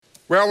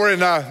Well, we're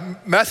in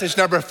message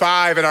number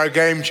 5 in our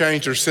Game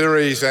Changer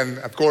series, and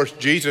of course,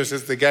 Jesus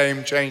is the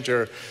game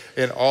changer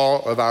in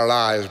all of our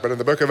lives. But in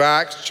the book of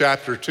Acts,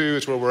 chapter 2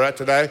 is where we're at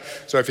today.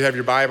 So if you have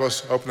your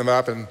Bibles, open them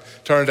up and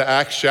turn to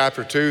Acts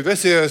chapter 2.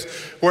 This is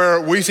where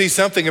we see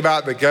something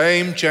about the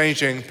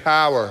game-changing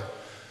power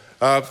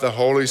of the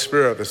Holy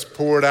Spirit that's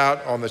poured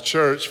out on the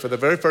church for the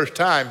very first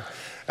time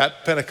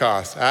at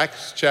Pentecost,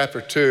 Acts chapter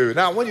 2.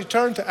 Now, when you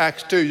turn to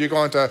Acts 2, you're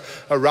going to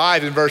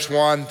arrive in verse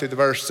 1 to the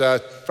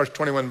first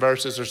 21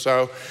 verses or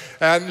so,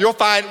 and you'll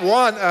find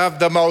one of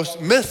the most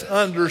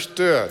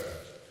misunderstood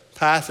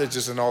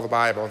passages in all the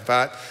Bible. In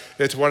fact,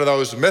 it's one of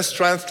those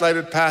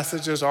mistranslated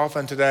passages.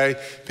 Often today,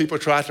 people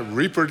try to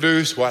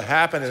reproduce what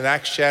happened in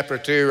Acts chapter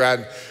 2,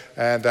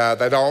 and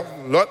they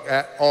don't look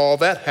at all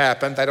that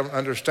happened. They don't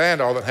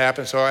understand all that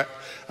happened. So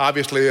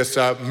obviously, it's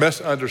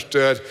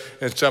misunderstood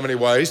in so many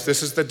ways.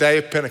 This is the day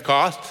of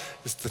Pentecost.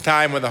 It's the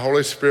time when the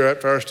Holy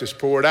Spirit first is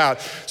poured out.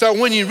 So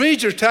when you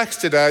read your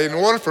text today, in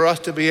order for us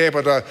to be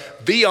able to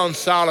be on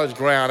solid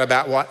ground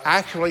about what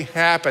actually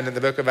happened in the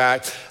book of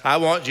Acts, I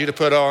want you to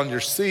put on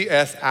your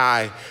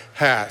CSI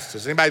hats.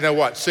 Does anybody know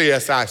what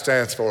CSI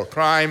stands for?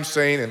 Crime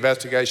Scene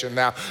Investigation.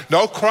 Now,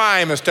 no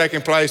crime is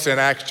taking place in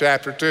Acts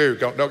chapter 2.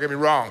 Don't get me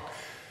wrong.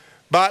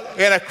 But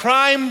in a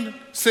crime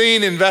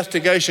scene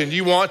investigation,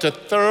 you want to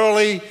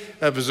thoroughly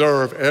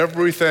observe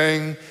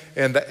everything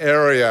in the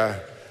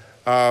area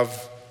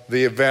of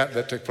the event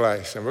that took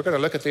place. And we're going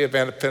to look at the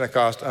event of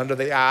Pentecost under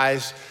the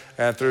eyes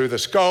and through the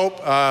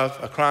scope of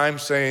a crime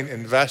scene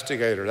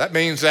investigator. That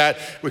means that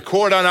we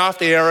cordon off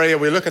the area,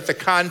 we look at the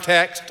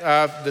context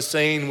of the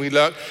scene, we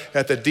look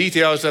at the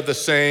details of the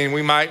scene.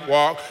 We might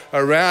walk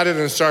around it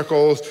in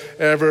circles,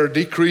 ever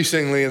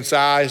decreasingly in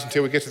size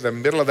until we get to the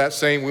middle of that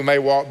scene. We may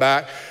walk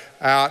back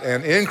out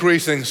in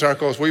increasing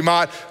circles. We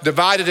might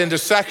divide it into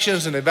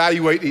sections and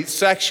evaluate each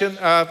section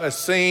of a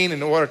scene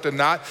in order to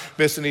not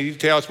miss any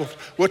details.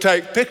 We'll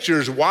take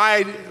pictures,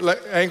 wide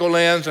angle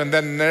lens, and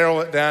then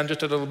narrow it down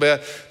just a little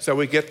bit so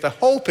we get the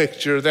whole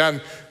picture, then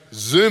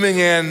zooming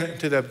in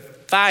to the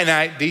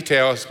finite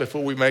details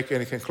before we make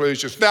any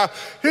conclusions. Now,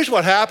 here's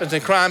what happens in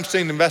crime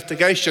scene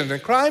investigation. In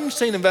crime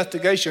scene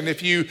investigation,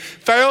 if you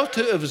fail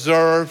to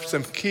observe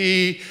some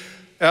key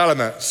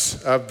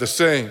elements of the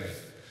scene,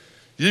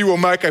 you will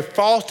make a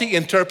faulty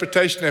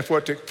interpretation of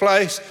what took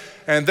place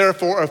and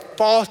therefore a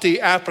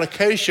faulty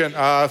application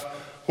of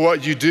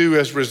what you do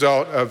as a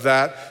result of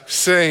that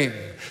scene.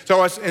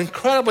 So it's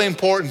incredibly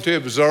important to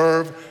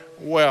observe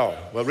well.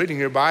 Well, reading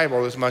your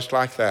Bible is much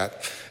like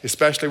that,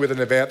 especially with an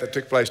event that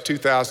took place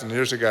 2,000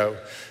 years ago.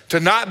 To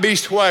not be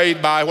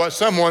swayed by what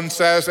someone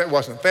says that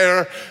wasn't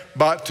there,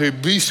 but to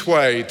be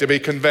swayed, to be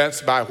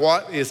convinced by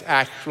what is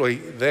actually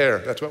there.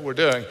 That's what we're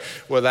doing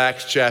with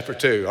Acts chapter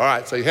 2. All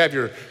right, so you have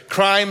your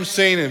crime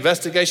scene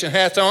investigation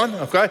hats on,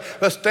 okay?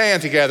 Let's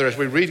stand together as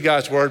we read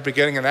God's word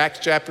beginning in Acts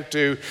chapter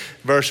 2,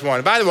 verse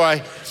 1. By the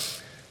way,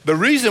 the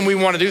reason we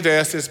want to do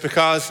this is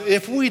because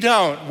if we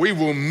don't, we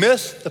will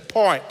miss the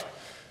point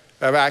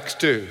of Acts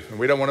 2. And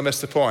we don't want to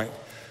miss the point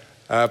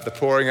of the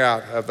pouring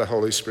out of the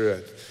Holy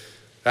Spirit.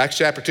 Acts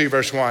chapter 2,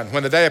 verse 1.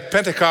 When the day of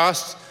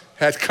Pentecost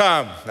had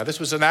come. Now, this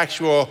was an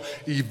actual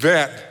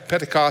event.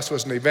 Pentecost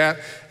was an event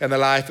in the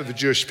life of the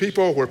Jewish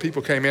people where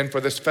people came in for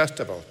this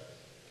festival.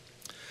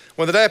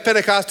 When the day of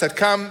Pentecost had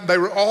come, they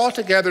were all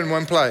together in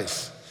one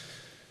place.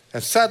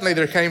 And suddenly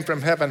there came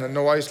from heaven a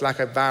noise like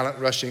a violent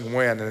rushing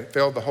wind, and it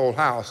filled the whole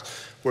house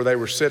where they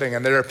were sitting.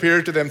 And there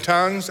appeared to them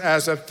tongues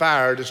as of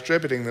fire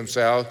distributing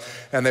themselves,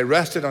 and they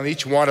rested on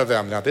each one of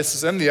them. Now, this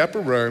is in the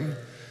upper room.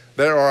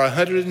 There are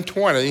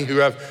 120 who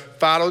have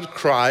followed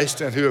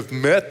Christ and who have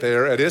met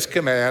there at his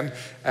command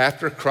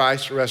after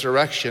Christ's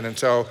resurrection. And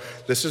so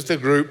this is the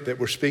group that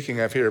we're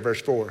speaking of here,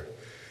 verse 4.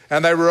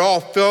 And they were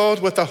all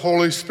filled with the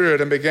Holy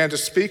Spirit and began to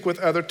speak with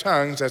other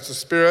tongues as the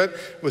Spirit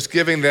was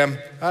giving them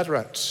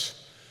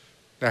utterance.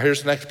 Now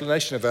here's an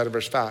explanation of that in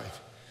verse 5.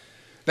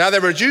 Now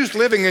there were Jews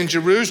living in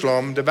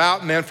Jerusalem,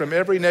 devout men from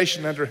every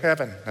nation under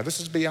heaven. Now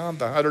this is beyond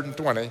the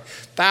 120.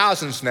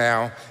 Thousands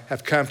now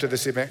have come to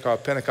this event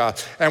called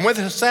Pentecost. And when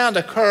the sound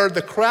occurred,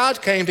 the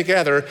crowd came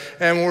together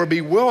and were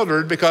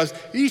bewildered because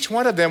each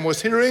one of them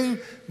was hearing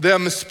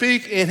them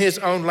speak in his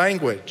own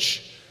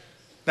language.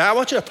 Now I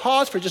want you to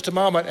pause for just a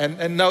moment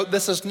and note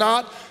this is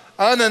not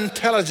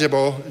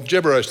unintelligible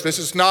gibberish. This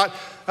is not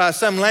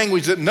some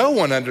language that no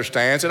one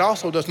understands. It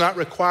also does not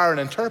require an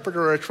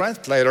interpreter or a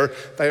translator.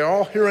 They are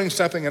all hearing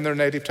something in their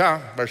native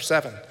tongue, verse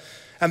 7.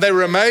 And they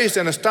were amazed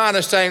and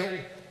astonished, saying,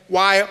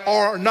 why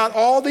are not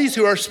all these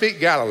who speak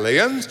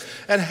Galileans?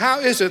 And how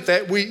is it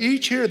that we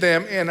each hear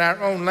them in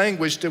our own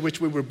language to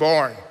which we were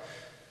born?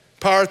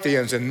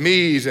 Parthians and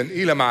Medes and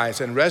Elamites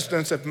and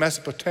residents of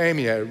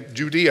Mesopotamia,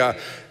 Judea,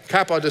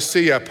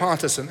 Cappadocia,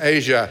 Pontus and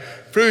Asia,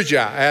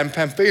 Phrygia and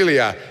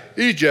Pamphylia,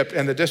 Egypt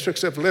and the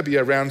districts of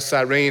Libya around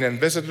Cyrene, and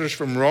visitors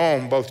from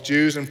Rome, both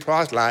Jews and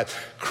proselytes,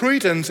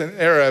 Cretans and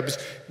Arabs,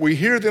 we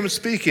hear them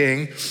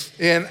speaking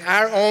in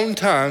our own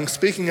tongue,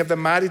 speaking of the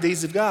mighty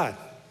deeds of God.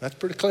 That's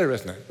pretty clear,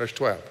 isn't it? Verse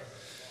 12.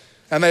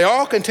 And they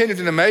all continued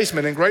in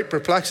amazement and great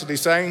perplexity,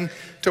 saying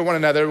to one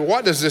another,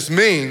 what does this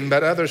mean?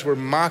 But others were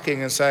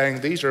mocking and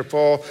saying, these are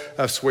full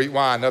of sweet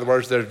wine. In other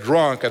words, they're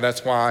drunk, and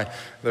that's why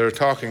they're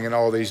talking in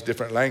all these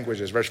different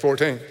languages. Verse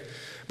 14.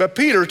 But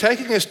Peter,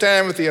 taking a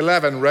stand with the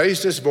 11,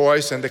 raised his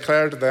voice and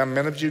declared to them,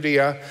 men of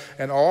Judea,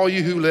 and all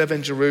you who live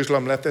in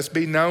Jerusalem, let this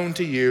be known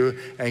to you,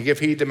 and give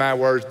heed to my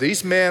words.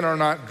 These men are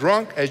not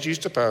drunk, as you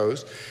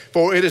suppose,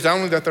 for it is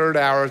only the third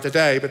hour of the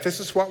day. But this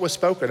is what was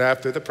spoken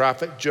of through the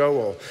prophet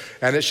Joel.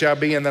 And it shall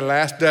be in the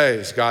last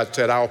days, God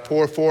said, I will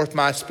pour forth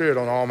my spirit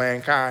on all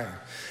mankind.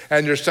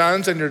 And your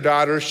sons and your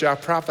daughters shall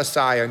prophesy,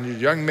 and your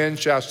young men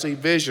shall see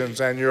visions,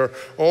 and your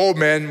old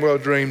men will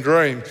dream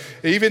dreams.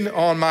 Even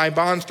on my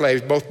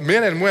bondslaves, both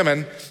men and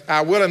women,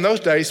 I will in those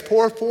days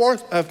pour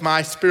forth of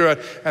my spirit,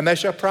 and they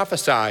shall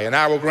prophesy. And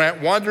I will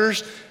grant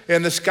wonders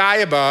in the sky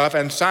above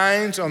and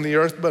signs on the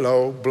earth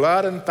below,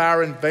 blood and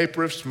fire and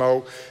vapor of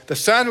smoke. The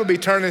sun will be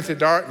turned into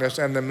darkness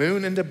and the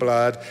moon into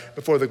blood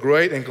before the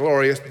great and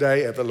glorious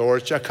day of the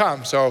Lord shall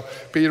come. So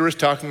Peter is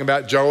talking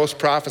about Joel's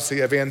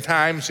prophecy of end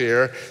times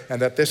here, and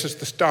that this is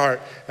the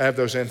start of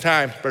those end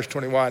times. Verse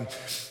 21,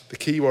 the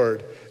key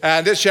word.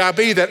 And it shall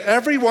be that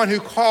everyone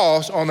who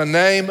calls on the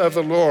name of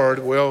the Lord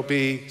will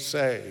be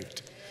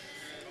saved.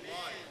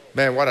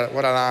 Man, what a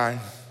line.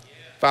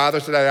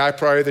 Father, today I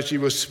pray that you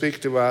will speak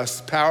to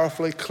us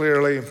powerfully,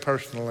 clearly, and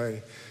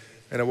personally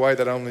in a way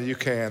that only you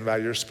can by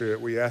your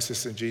Spirit. We ask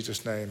this in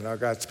Jesus' name. And all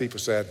God's people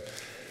said,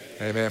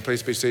 amen.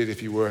 Please be seated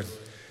if you would.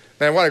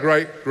 Man, what a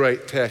great,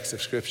 great text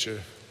of Scripture.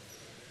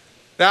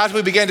 Now, as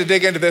we begin to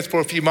dig into this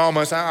for a few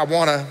moments, I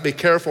want to be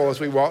careful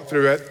as we walk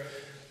through it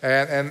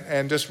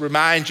and just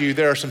remind you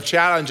there are some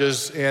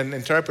challenges in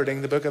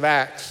interpreting the book of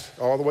Acts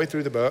all the way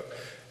through the book.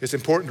 It's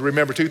important to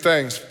remember two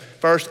things.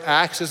 First,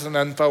 Acts is an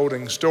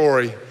unfolding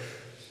story.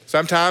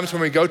 Sometimes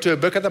when we go to a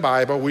book of the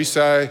Bible, we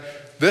say,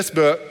 this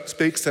book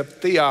speaks of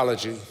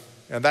theology,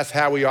 and that's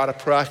how we ought to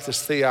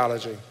practice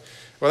theology.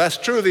 Well, that's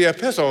true of the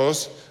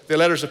epistles, the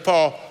letters of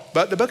Paul,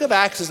 but the book of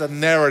Acts is a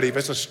narrative,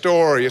 it's a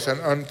story, it's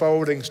an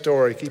unfolding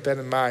story. Keep that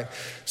in mind.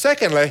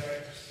 Secondly,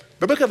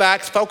 the book of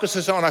Acts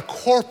focuses on a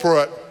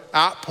corporate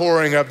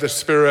outpouring of the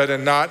Spirit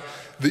and not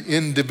the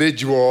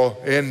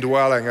individual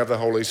indwelling of the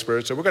Holy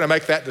Spirit. So we're going to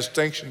make that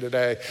distinction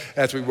today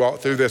as we walk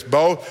through this.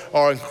 Both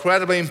are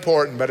incredibly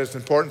important, but it's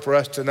important for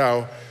us to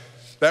know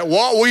that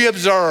what we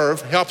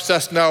observe helps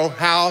us know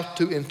how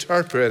to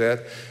interpret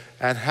it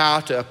and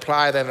how to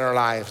apply that in our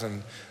lives.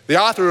 And the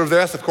author of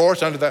this, of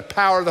course, under the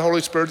power of the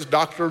Holy Spirit, is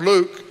Dr.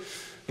 Luke.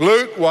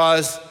 Luke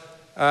was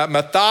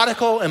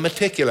methodical and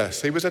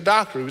meticulous. He was a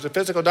doctor. He was a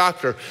physical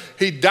doctor.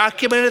 He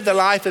documented the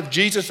life of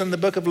Jesus in the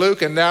book of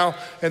Luke, and now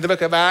in the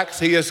book of Acts,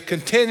 he is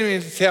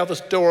continuing to tell the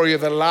story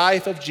of the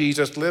life of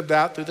Jesus lived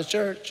out through the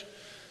church.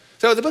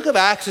 So the book of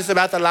Acts is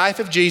about the life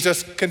of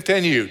Jesus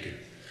continued.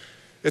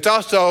 It's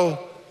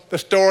also the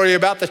story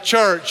about the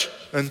church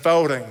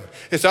unfolding.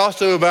 It's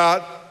also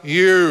about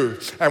you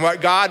and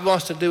what God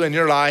wants to do in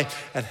your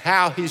life and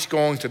how he's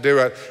going to do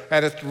it.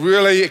 And it's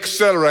really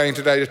exhilarating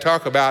today to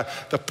talk about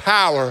the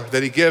power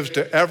that he gives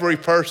to every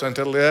person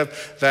to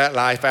live that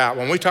life out.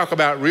 When we talk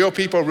about real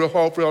people, real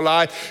hope, real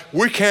life,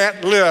 we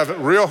can't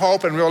live real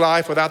hope and real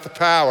life without the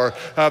power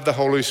of the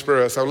Holy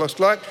Spirit. So let's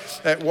look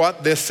at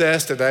what this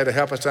says today to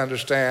help us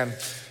understand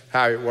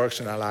how it works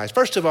in our lives.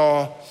 First of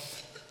all,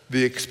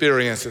 the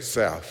experience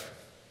itself.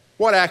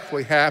 What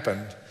actually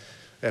happened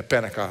at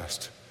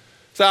Pentecost?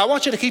 So I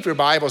want you to keep your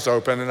Bibles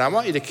open, and I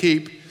want you to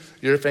keep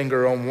your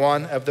finger on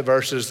one of the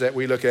verses that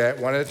we look at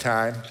one at a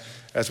time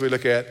as we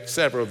look at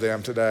several of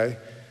them today.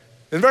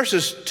 In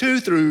verses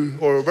 1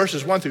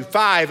 through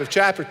 5 of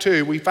chapter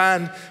 2, we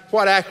find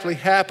what actually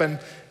happened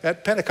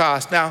at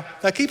Pentecost. Now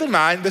keep in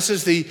mind, this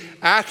is the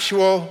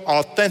actual,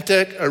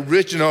 authentic,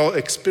 original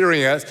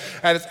experience,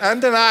 and it's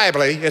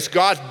undeniably, it's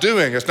God's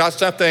doing. It's not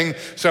something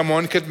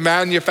someone could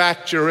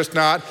manufacture. It's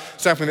not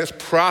something that's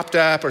propped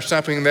up or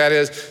something that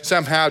is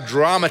somehow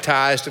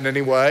dramatized in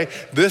any way.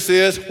 This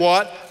is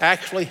what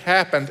actually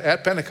happened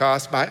at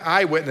Pentecost by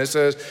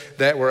eyewitnesses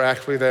that were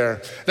actually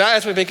there. Now,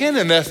 as we begin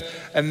in this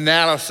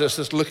analysis,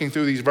 this looking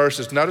through these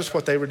verses, notice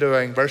what they were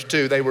doing. Verse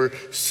 2, they were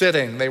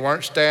sitting. They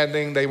weren't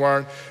standing. They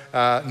weren't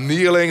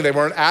kneeling. They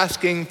weren't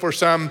asking for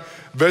some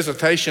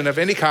visitation of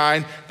any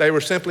kind. They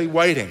were simply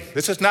waiting.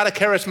 This is not a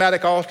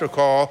charismatic altar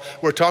call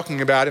we're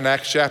talking about in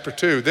Acts chapter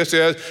 2. This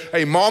is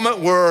a moment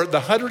where the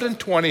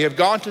 120 have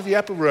gone to the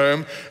upper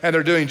room and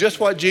they're doing just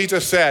what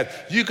Jesus said.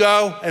 You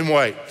go and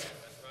wait.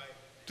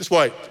 Just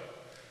wait.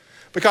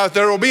 Because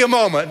there will be a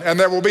moment, and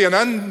there will be an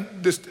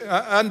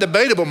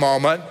undebatable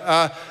moment,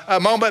 a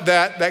moment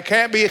that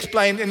can't be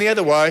explained any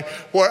other way,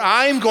 where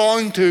I'm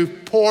going to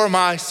pour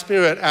my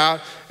Spirit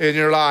out in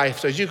your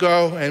life. So you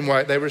go and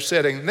wait. They were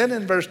sitting. And then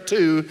in verse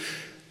 2,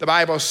 the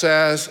Bible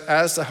says,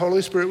 as the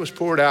Holy Spirit was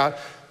poured out,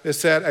 it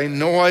said, a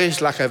noise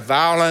like a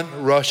violent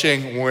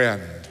rushing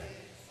wind.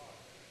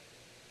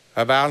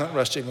 A violent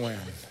rushing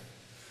wind.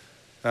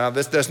 Now,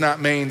 this does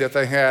not mean that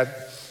they had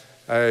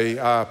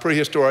a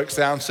prehistoric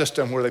sound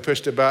system where they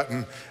pushed a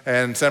button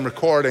and some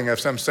recording of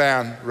some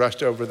sound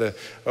rushed over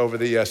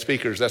the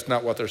speakers. That's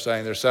not what they're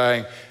saying. They're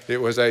saying it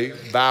was a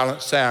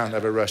violent sound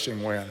of a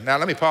rushing wind. Now,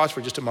 let me pause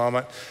for just a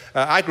moment.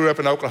 I grew up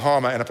in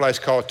Oklahoma in a place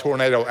called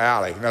Tornado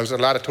Alley. There's a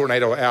lot of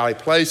Tornado Alley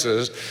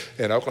places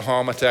in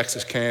Oklahoma,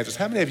 Texas, Kansas.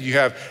 How many of you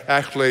have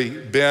actually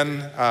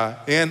been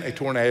in a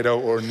tornado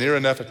or near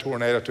enough a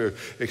tornado to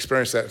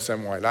experience that in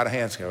some way? A lot of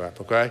hands go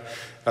up, okay?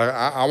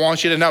 I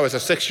want you to know, as a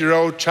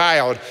 6-year-old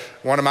child,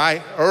 one of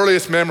my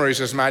earliest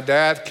memories is my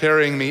dad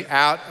carrying me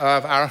out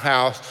of our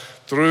house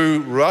through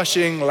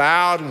rushing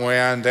loud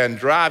wind and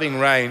driving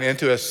rain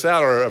into a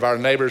cellar of our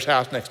neighbor's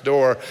house next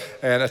door,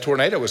 and a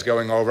tornado was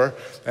going over,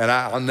 and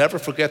I'll never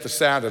forget the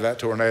sound of that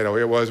tornado.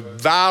 It was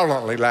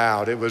violently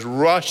loud. It was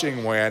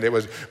rushing wind. It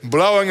was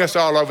blowing us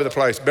all over the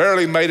place.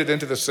 Barely made it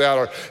into the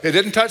cellar. It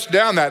didn't touch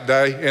down that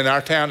day in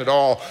our town at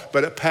all,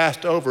 but it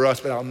passed over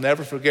us, but I'll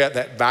never forget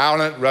that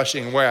violent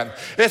rushing wind.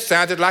 It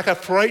sounded like a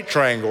freight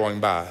train going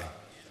by.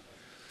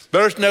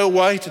 There's no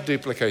way to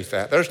duplicate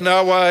that. There's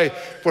no way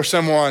for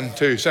someone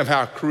to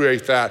somehow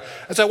create that.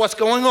 And so what's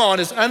going on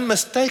is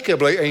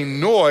unmistakably a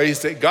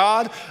noise that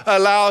God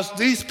allows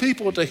these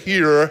people to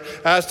hear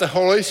as the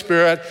Holy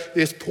Spirit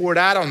is poured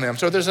out on them.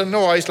 So there's a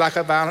noise like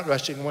a violent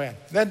rushing wind.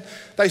 Then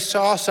they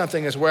saw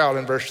something as well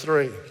in verse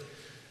 3.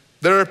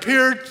 There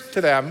appeared to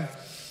them,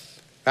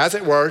 as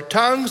it were,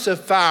 tongues of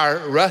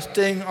fire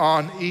resting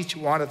on each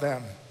one of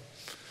them.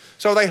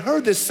 So they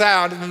heard this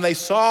sound, and then they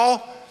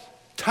saw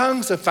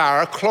tongues of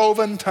fire,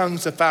 cloven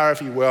tongues of fire,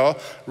 if you will,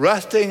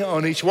 resting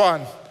on each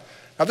one.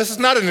 Now, this is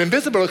not an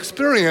invisible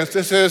experience.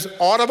 This is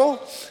audible,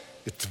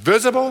 it's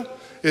visible,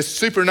 it's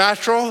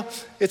supernatural.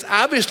 It's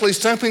obviously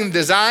something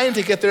designed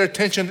to get their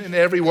attention in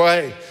every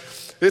way.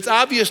 It's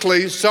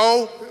obviously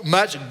so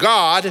much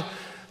God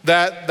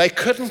that they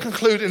couldn't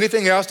conclude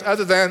anything else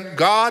other than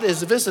God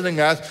is visiting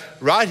us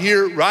right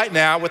here, right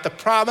now, with the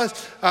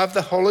promise of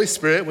the Holy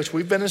Spirit, which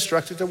we've been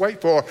instructed to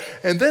wait for.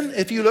 And then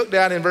if you look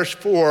down in verse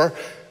 4,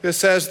 it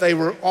says they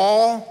were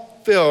all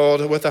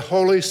filled with the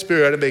Holy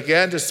Spirit and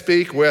began to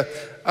speak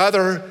with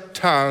other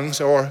tongues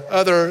or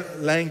other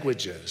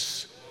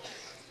languages.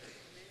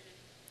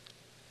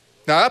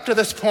 Now, up to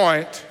this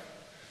point,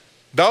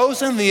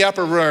 those in the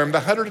upper room, the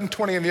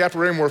 120 in the upper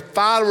room, were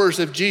followers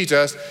of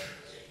Jesus,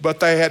 but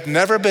they had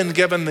never been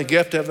given the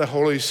gift of the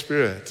Holy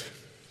Spirit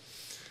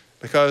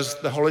because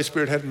the Holy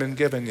Spirit hadn't been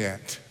given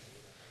yet.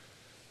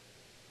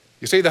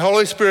 You see, the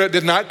Holy Spirit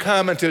did not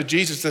come until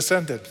Jesus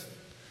ascended.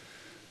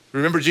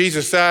 Remember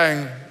Jesus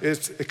saying,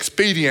 it's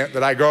expedient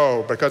that I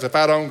go, because if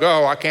I don't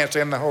go, I can't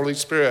send the Holy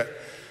Spirit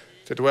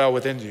to dwell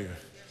within you.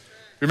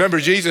 Remember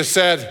Jesus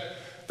said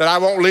that I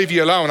won't leave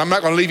you alone. I'm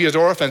not going to leave you as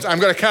orphans. I'm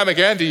going to come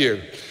again to you.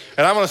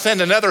 And I'm going to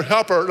send another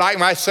helper like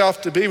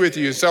myself to be with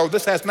you. So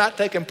this has not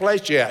taken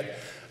place yet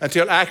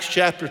until Acts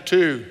chapter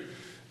 2.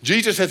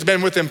 Jesus has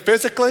been with them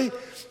physically,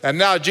 and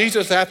now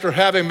Jesus, after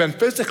having been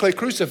physically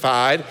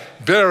crucified,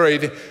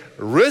 buried,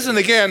 risen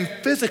again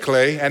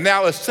physically, and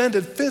now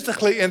ascended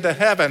physically into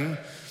heaven,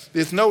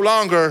 is no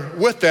longer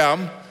with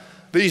them.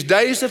 These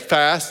days have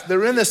passed.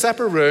 They're in this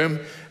upper room,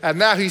 and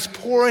now he's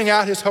pouring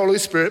out his Holy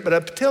Spirit. But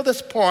up till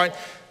this point,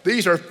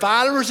 these are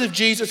followers of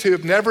Jesus who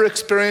have never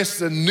experienced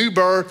the new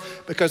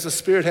birth because the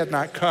Spirit had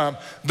not come.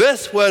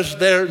 This was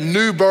their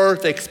new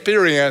birth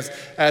experience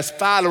as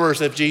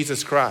followers of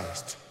Jesus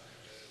Christ.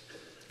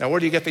 Now, where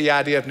do you get the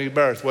idea of new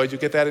birth? Well, you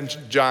get that in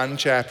John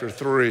chapter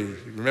 3.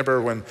 Remember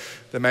when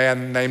the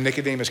man named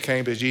Nicodemus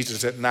came to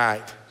Jesus at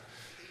night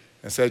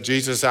and said,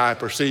 Jesus, I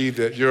perceive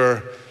that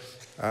you're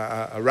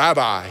a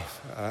rabbi,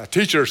 a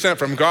teacher sent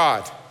from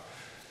God.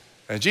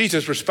 And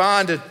Jesus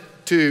responded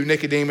to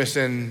Nicodemus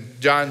in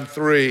John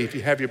 3. If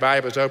you have your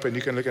Bibles open,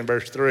 you can look in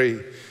verse 3.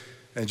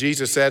 And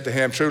Jesus said to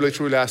him, truly,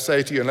 truly, I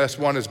say to you, unless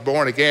one is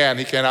born again,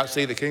 he cannot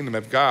see the kingdom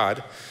of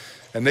God.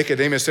 And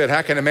Nicodemus said,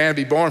 how can a man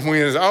be born when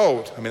he is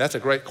old? I mean, that's a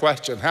great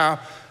question. How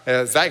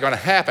is that going to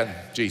happen,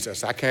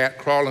 Jesus? I can't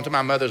crawl into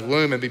my mother's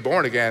womb and be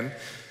born again,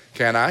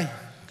 can I?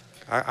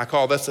 I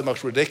call this the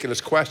most ridiculous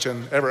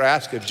question ever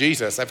asked of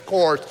Jesus. Of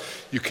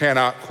course, you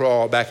cannot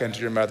crawl back into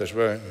your mother's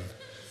womb.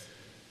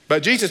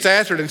 But Jesus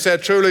answered and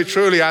said, truly,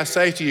 truly, I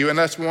say to you,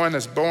 unless one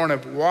is born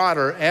of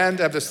water and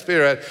of the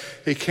Spirit,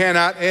 he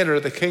cannot enter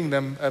the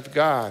kingdom of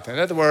God. In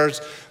other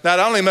words, not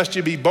only must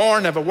you be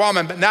born of a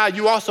woman, but now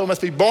you also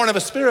must be born of a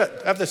Spirit,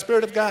 of the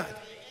Spirit of God.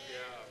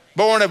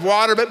 Born of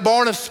water, but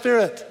born of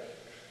Spirit.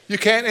 You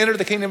can't enter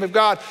the kingdom of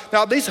God.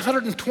 Now, these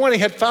 120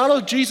 had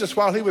followed Jesus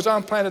while he was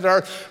on planet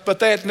Earth, but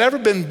they had never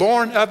been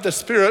born of the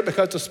Spirit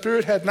because the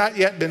Spirit had not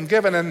yet been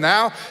given. And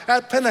now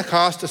at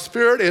Pentecost, the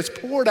Spirit is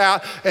poured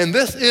out, and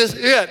this is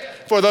it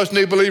for those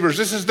new believers.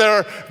 This is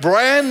their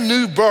brand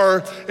new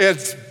birth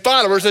as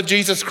followers of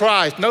Jesus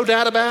Christ. No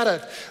doubt about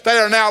it. They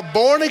are now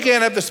born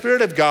again of the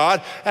Spirit of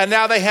God, and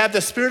now they have the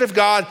Spirit of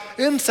God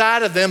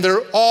inside of them.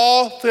 They're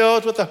all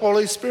filled with the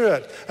Holy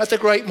Spirit. That's a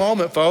great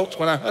moment, folks,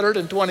 when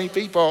 120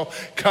 people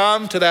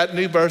come to that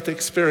new birth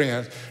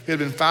experience who had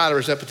been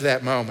followers up to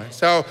that moment.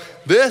 So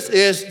this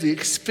is the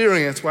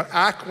experience, what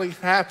actually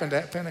happened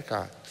at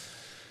Pentecost.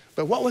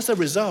 But what was the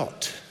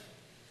result?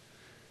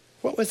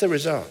 What was the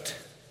result?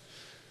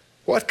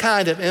 What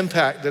kind of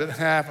impact did it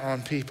have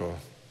on people?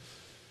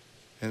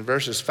 In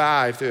verses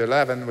 5 through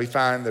 11, we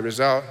find the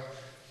result.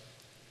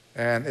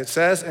 And it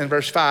says in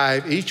verse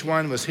 5, each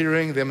one was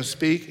hearing them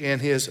speak in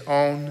his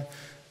own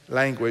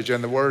language.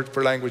 And the word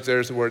for language there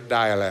is the word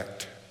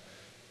dialect.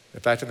 In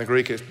fact, in the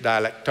Greek, it's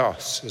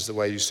dialectos is the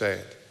way you say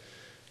it.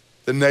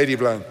 The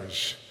native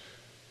language,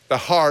 the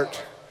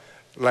heart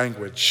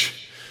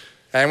language.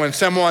 And when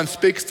someone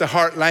speaks the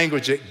heart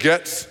language, it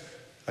gets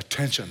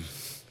attention.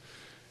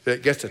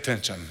 It gets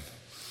attention.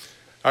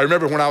 I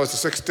remember when I was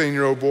a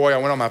 16-year-old boy, I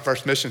went on my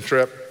first mission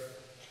trip.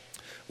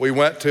 We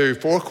went to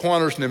Four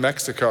Corners, New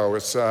Mexico.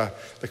 It's the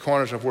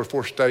corners of where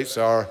 4 states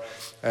are,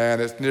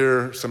 and it's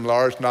near some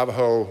large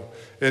Navajo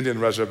Indian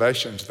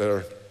reservations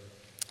there.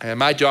 And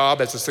my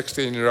job as a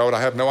 16-year-old, I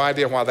have no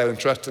idea why they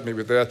entrusted me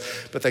with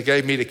this, but they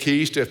gave me the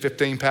keys to a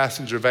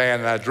 15-passenger van,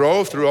 and I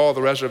drove through all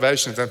the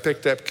reservations and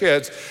picked up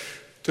kids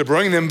to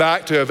bring them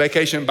back to a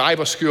vacation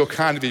Bible school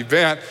kind of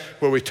event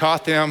where we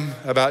taught them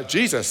about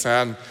Jesus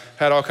and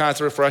had all kinds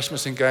of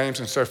refreshments and games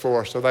and so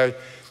forth. So they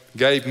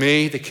gave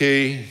me the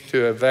key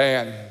to a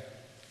van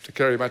to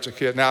carry a bunch of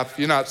kids. Now, if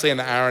you're not seeing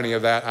the irony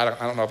of that, I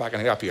don't know if I can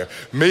help you.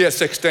 Me at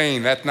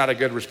 16, that's not a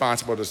good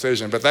responsible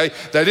decision, but they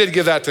did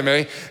give that to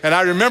me. And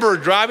I remember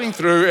driving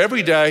through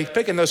every day,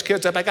 picking those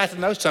kids up. I got to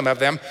know some of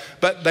them,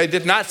 but they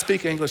did not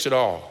speak English at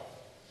all.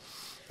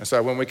 And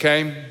so when we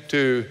came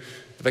to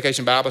the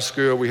Vacation Bible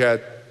School, we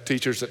had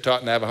teachers that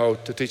taught Navajo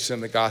to teach them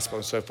the gospel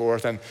and so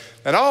forth. And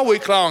all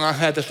week long, I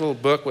had this little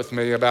book with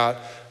me about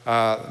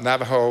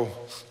Navajo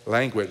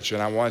language,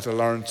 and I wanted to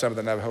learn some of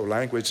the Navajo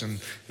language and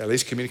at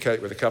least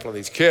communicate with a couple of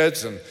these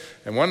kids. And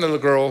one little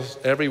girl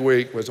every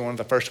week was one of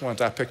the first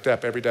ones I picked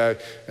up every day,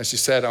 and she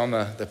sat on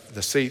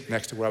the seat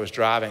next to where I was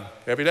driving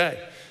every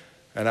day.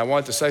 And I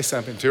wanted to say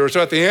something to her.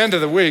 So at the end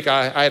of the week,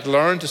 I had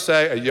learned to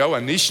say Ayo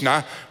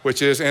Anishna,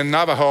 which is in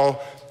Navajo,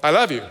 I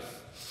love you.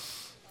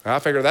 And I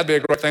figured that'd be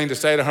a great thing to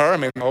say to her. I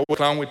mean, all week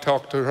long we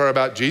talked to her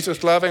about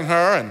Jesus loving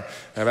her and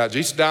about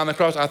Jesus down the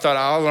cross. I thought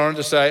I'll learn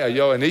to say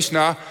Ayo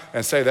Anishna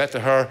and say that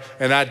to her.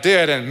 And I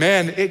did, and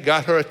man, it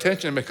got her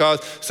attention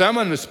because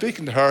someone was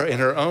speaking to her in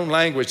her own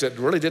language that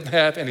really didn't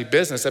have any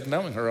business of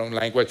knowing her own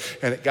language,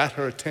 and it got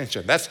her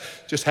attention. That's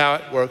just how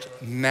it works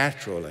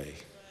naturally.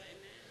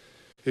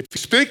 If you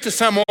speak to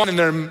someone in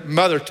their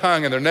mother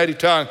tongue, in their native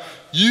tongue,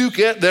 you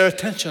get their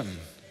attention.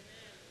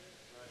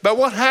 But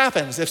what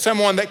happens if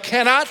someone that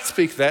cannot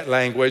speak that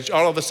language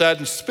all of a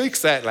sudden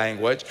speaks that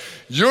language,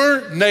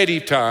 your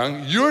native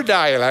tongue, your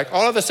dialect,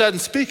 all of a sudden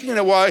speaking in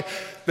a way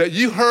that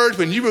you heard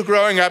when you were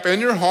growing up in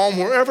your home,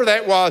 wherever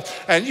that was,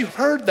 and you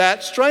heard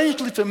that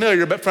strangely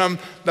familiar, but from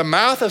the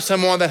mouth of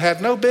someone that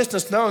had no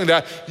business knowing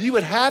that, you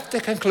would have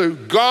to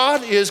conclude,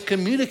 God is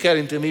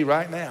communicating to me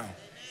right now.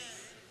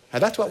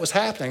 And that's what was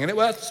happening. And it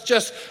was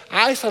just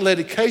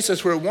isolated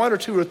cases where 1 or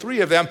 2 or 3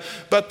 of them,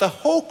 but the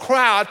whole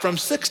crowd from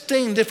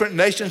 16 different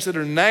nations that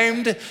are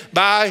named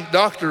by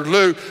Dr.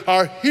 Luke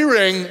are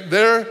hearing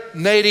their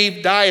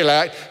native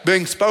dialect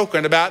being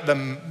spoken about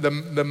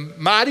the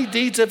mighty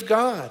deeds of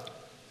God.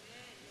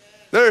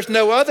 There's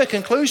no other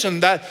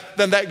conclusion than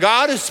that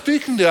God is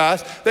speaking to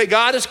us, that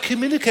God is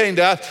communicating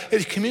to us.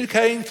 He's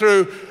communicating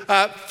through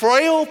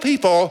frail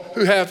people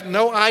who have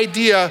no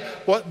idea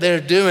what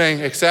they're doing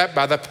except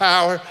by the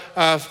power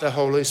of the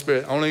Holy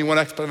Spirit. Only one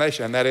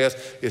explanation, and that is,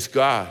 it's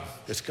God.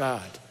 It's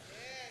God.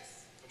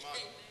 Yes.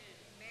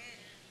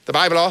 The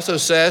Bible also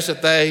says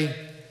that they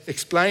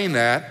explain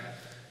that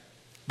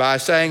by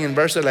saying in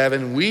verse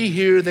 11, we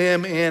hear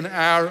them in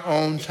our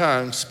own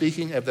tongue,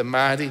 speaking of the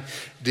mighty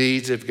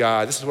deeds of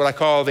God. This is what I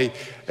call the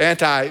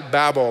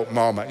anti-Babel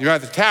moment. You know,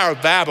 at the Tower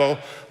of Babel,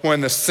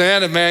 when the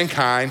sin of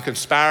mankind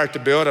conspired to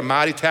build a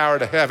mighty tower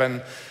to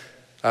heaven,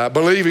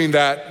 believing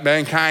that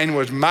mankind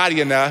was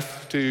mighty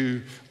enough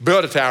to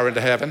build a tower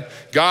into heaven,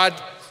 God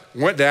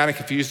went down and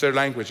confused their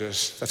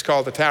languages. That's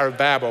called the Tower of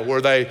Babel,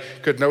 where they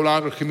could no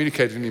longer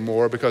communicate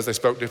anymore because they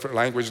spoke different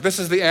languages. This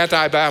is the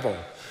anti-Babel.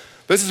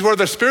 This is where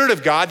the Spirit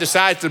of God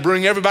decides to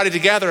bring everybody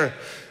together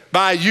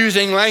by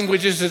using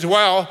languages as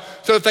well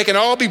so that they can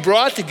all be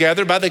brought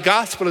together by the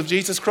gospel of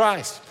Jesus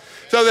Christ.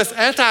 So this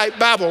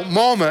anti-Babel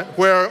moment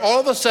where all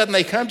of a sudden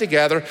they come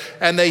together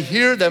and they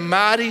hear the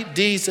mighty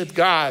deeds of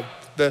God,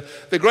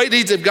 the great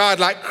deeds of God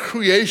like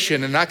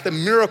creation and like the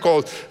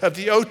miracles of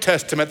the Old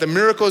Testament, the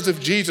miracles of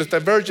Jesus, the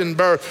virgin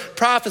birth,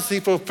 prophecy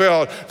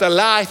fulfilled, the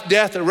life,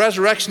 death, the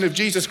resurrection of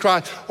Jesus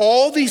Christ.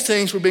 All these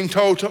things were being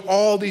told to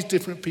all these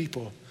different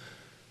people.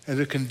 And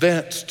they're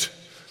convinced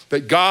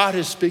that God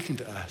is speaking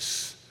to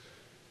us.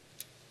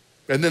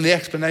 And then the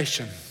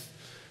explanation.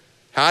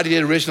 How did the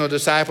original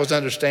disciples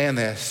understand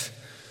this?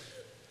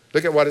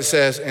 Look at what it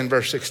says in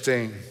verse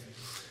 16.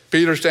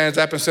 Peter stands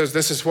up and says,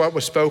 this is what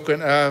was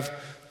spoken of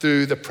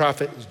through the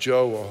prophet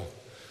Joel.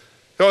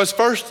 So his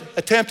first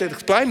attempt at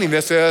explaining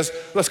this is,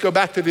 let's go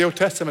back to the Old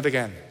Testament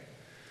again.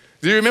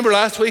 Do you remember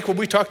last week when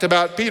we talked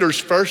about Peter's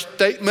first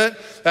statement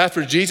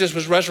after Jesus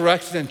was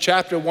resurrected in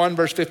chapter 1,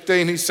 verse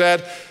 15? He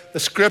said, the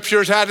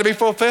scriptures had to be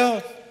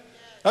fulfilled.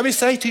 Let me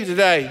say to you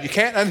today, you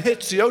can't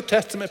unhitch the Old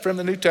Testament from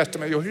the New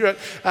Testament. You'll hear it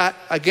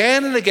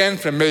again and again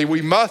from me.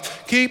 We must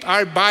keep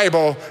our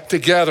Bible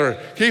together.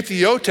 Keep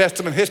the Old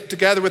Testament hitched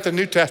together with the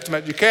New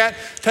Testament. You can't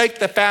take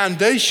the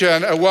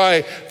foundation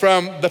away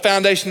from the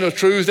foundational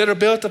truths that are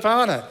built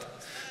upon it.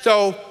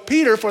 So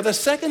Peter, for the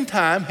second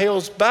time,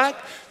 hails back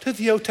to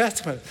the Old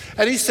Testament.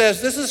 And he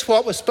says, this is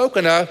what was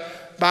spoken of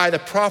by the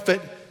prophet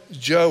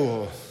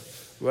Joel,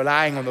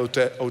 relying on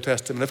the Old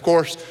Testament. Of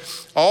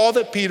course, all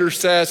that Peter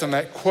says in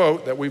that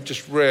quote that we've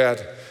just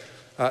read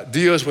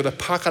deals with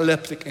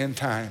apocalyptic end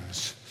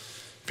times.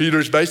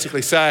 Peter's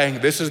basically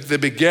saying this is the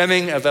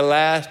beginning of the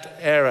last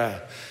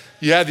era.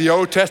 You had the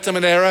Old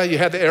Testament era, you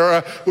had the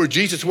era where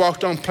Jesus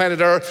walked on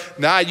planet Earth.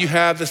 Now you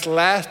have this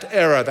last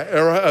era, the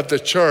era of the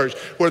church,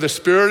 where the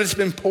Spirit has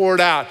been poured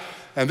out.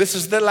 And this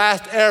is the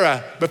last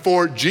era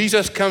before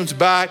Jesus comes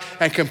back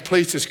and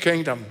completes his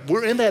kingdom.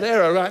 We're in that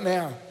era right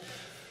now.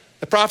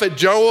 The prophet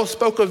Joel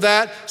spoke of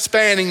that,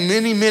 spanning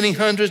many, many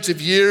hundreds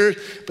of years.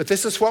 But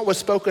this is what was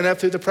spoken of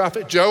through the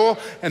prophet Joel.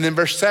 And in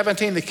verse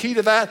 17, the key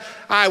to that,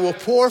 I will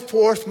pour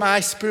forth my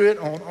Spirit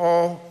on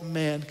all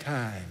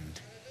mankind.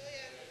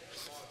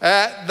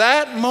 At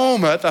that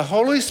moment, the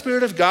Holy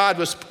Spirit of God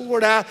was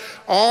poured out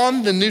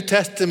on the New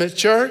Testament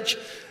church.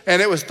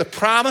 And it was the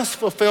promise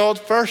fulfilled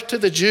first to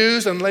the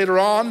Jews and later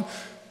on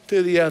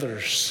to the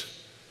others.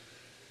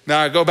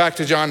 Now, go back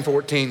to John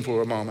 14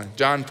 for a moment.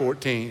 John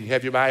 14. You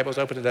have your Bibles,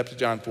 open it up to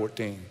John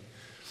 14.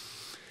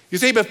 You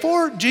see,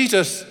 before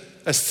Jesus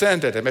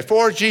ascended and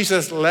before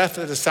Jesus left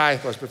the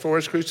disciples, before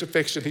his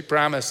crucifixion, he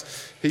promised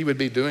he would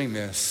be doing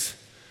this.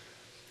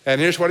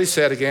 And here's what he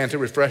said again to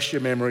refresh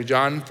your memory.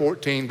 John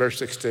 14, verse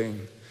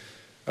 16.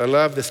 I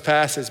love this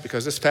passage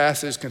because this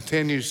passage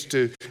continues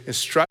to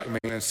instruct me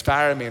and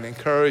inspire me and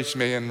encourage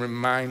me and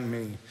remind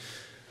me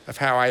of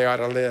how I ought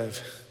to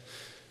live.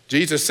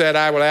 Jesus said,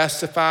 I will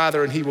ask the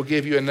Father and he will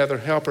give you another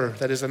helper,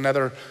 that is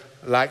another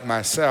like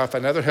myself,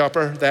 another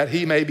helper that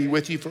he may be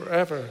with you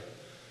forever.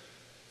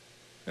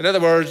 In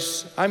other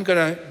words, I'm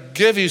going to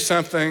give you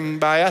something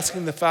by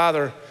asking the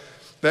Father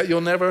that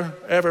you'll never,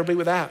 ever be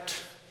without.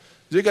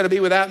 You're going to be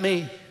without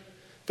me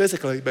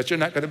physically, but you're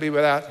not going to be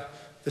without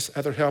this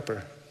other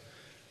helper.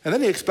 And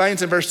then he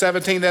explains in verse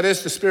 17, that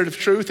is the Spirit of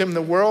truth, whom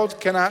the world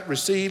cannot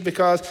receive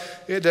because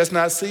it does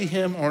not see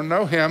him or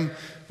know him.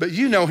 But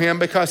you know him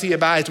because he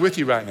abides with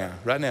you right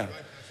now.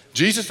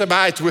 Jesus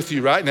abides with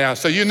you right now.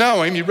 So you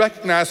know him, you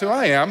recognize who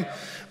I am,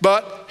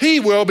 but he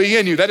will be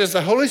in you. That is,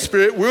 the Holy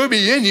Spirit will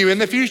be in you in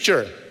the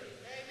future. Amen.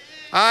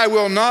 I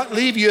will not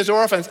leave you as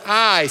orphans.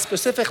 I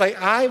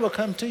will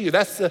come to you.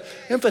 That's the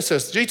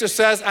emphasis. Jesus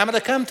says, I'm going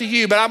to come to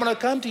you, but I'm going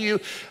to come to you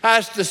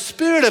as the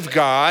Spirit of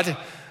God,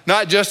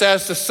 not just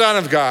as the Son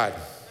of God.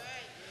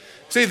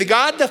 See, the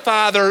God the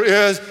Father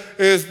is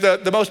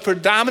the most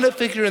predominant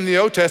figure in the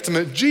Old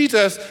Testament.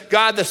 Jesus,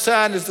 God the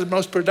Son, is the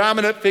most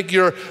predominant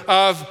figure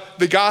of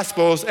the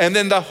Gospels. And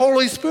then the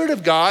Holy Spirit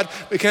of God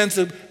begins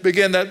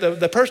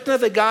the person of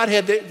the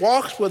Godhead that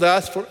walks with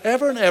us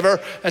forever and ever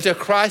until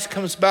Christ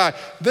comes back.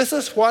 This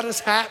is what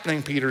is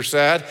happening, Peter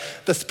said.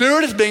 The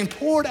Spirit is being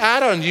poured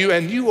out on you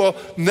and you will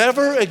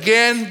never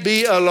again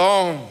be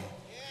alone.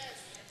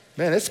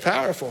 Man, it's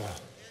powerful.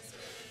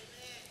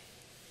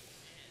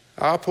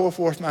 I'll pour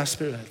forth my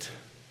Spirit.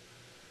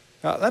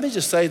 Now, let me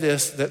just say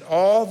this, that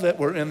all that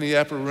were in the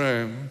upper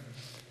room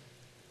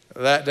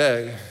that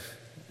day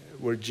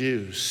were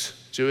Jews,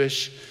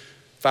 Jewish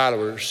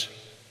followers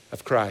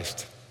of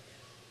Christ.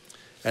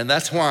 And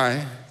that's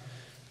why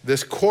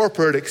this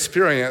corporate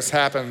experience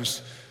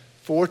happens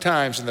 4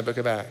 times in the book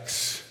of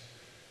Acts.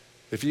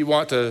 If you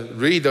want to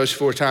read those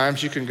 4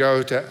 times, you can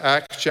go to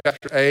Acts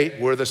chapter 8,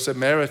 where the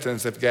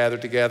Samaritans have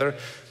gathered together.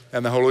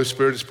 And the Holy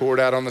Spirit is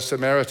poured out on the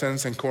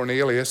Samaritans and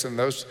Cornelius and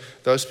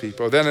those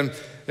people. Then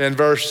in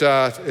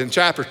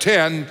chapter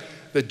 10,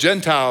 the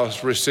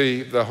Gentiles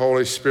receive the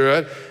Holy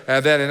Spirit.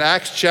 And then in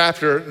Acts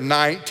chapter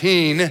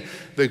 19,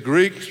 the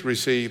Greeks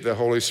receive the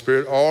Holy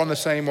Spirit, all in the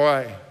same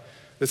way.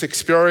 This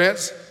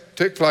experience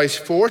took place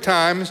 4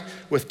 times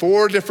with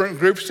 4 different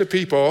groups of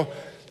people,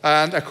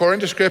 and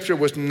according to Scripture,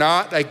 was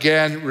not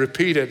again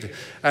repeated.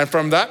 And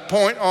from that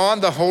point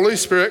on, the Holy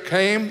Spirit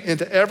came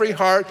into every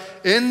heart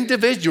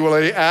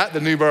individually at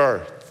the new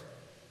birth.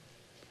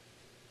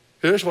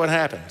 Here's what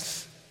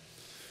happens.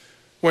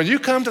 When you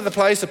come to the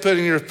place of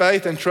putting your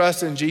faith and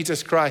trust in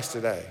Jesus Christ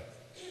today,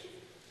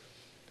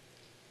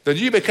 then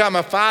you become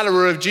a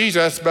follower of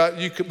Jesus, but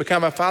you could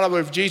become a follower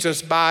of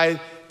Jesus by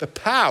the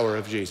power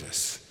of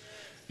Jesus.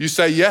 You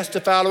say yes to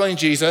following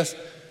Jesus.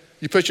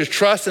 You put your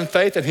trust and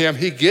faith in him.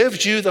 He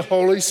gives you the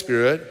Holy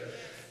Spirit.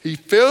 He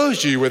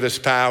fills you with his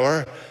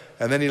power,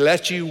 and then he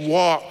lets you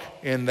walk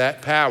in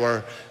that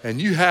power. And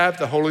you have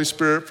the Holy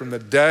Spirit from the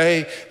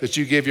day that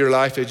you give your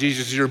life to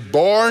Jesus. You're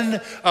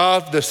born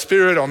of the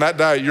Spirit on that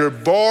day. You're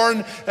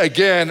born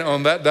again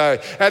on that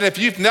day. And if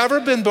you've never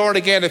been born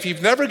again, if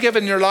you've never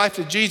given your life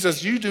to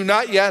Jesus, you do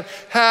not yet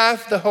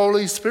have the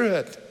Holy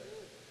Spirit.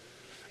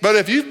 But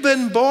if you've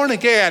been born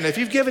again, if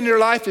you've given your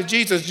life to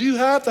Jesus, you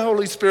have the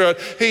Holy Spirit.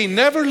 He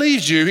never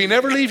leaves you. He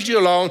never leaves you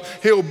alone.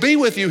 He'll be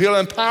with you. He'll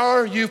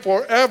empower you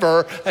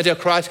forever until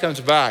Christ comes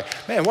back.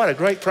 Man, what a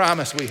great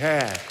promise we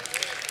have.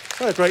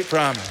 What a great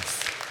promise.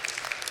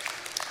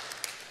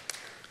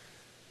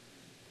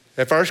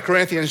 In 1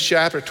 Corinthians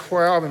chapter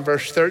 12 and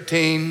verse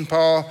 13,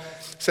 Paul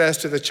says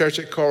to the church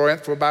at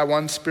Corinth, for by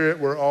one Spirit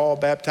we're all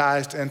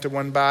baptized into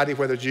one body,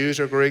 whether Jews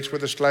or Greeks,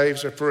 whether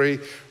slaves or free,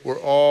 we're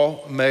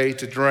all made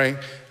to drink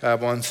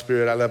of one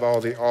Spirit. I love all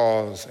the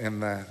alls in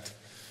that.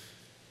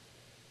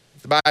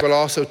 The Bible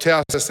also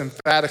tells us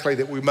emphatically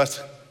that we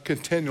must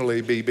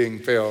continually be being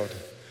filled.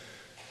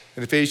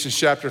 In Ephesians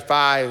chapter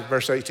 5,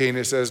 verse 18,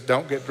 it says,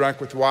 don't get drunk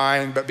with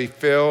wine, but be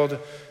filled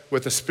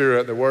with the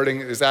Spirit. The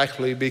wording is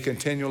actually be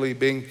continually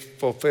being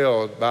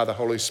fulfilled by the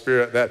Holy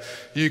Spirit, that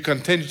you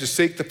continue to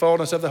seek the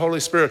fullness of the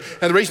Holy Spirit.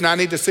 And the reason I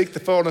need to seek the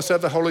fullness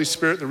of the Holy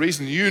Spirit, the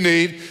reason you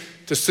need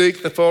to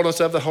seek the fullness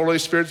of the Holy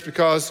Spirit is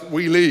because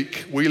we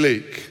leak.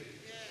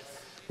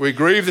 We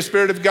grieve the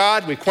Spirit of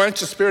God. We quench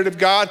the Spirit of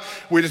God.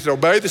 We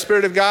disobey the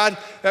Spirit of God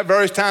at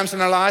various times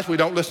in our lives. We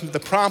don't listen to the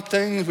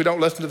promptings. We don't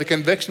listen to the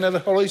conviction of the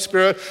Holy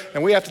Spirit.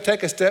 And we have to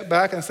take a step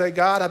back and say,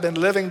 God, I've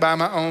been living by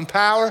my own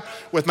power,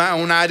 with my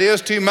own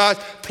ideas too much.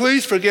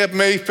 Please forgive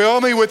me. Fill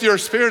me with your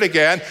Spirit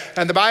again.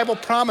 And the Bible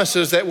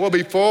promises that we'll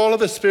be full of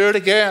the Spirit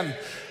again.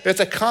 It's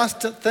a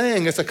constant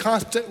thing. It's a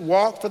constant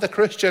walk for the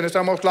Christian. It's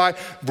almost like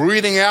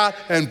breathing out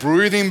and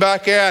breathing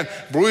back in.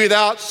 Breathe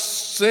out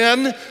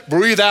sin,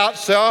 breathe out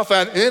self,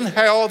 and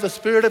inhale the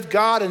Spirit of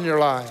God in your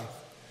life.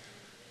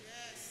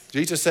 Yes.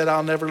 Jesus said,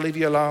 I'll never leave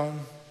you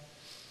alone.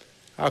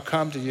 I'll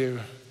come to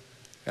you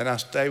and I'll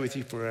stay with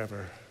you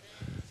forever.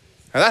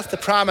 And that's the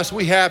promise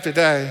we have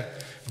today,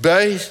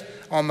 based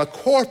on the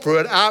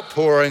corporate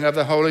outpouring of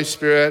the Holy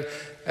Spirit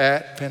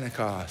at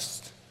Pentecost.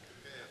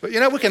 But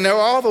we can know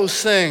all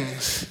those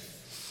things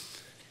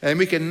and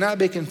we can not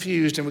be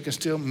confused and we can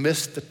still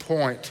miss the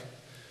point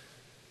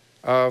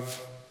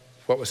of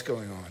what was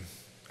going on.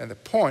 And the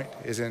point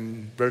is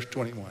in verse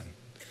 21.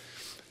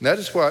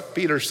 Notice what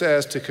Peter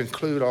says to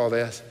conclude all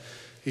this.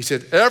 He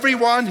said,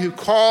 everyone who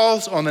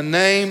calls on the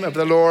name of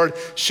the Lord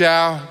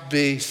shall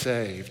be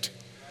saved.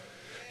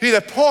 See, the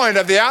point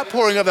of the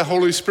outpouring of the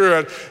Holy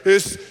Spirit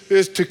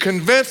is to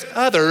convince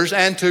others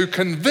and to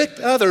convict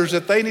others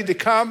that they need to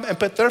come and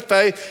put their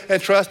faith and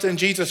trust in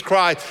Jesus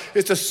Christ.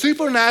 It's a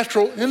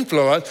supernatural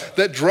influence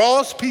that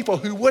draws people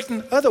who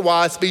wouldn't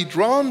otherwise be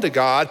drawn to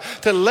God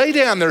to lay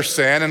down their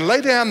sin and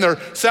lay down their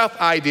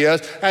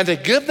self-ideas and to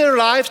give their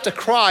lives to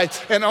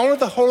Christ. And only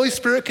the Holy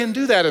Spirit can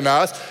do that in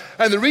us.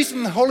 And the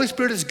reason the Holy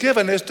Spirit is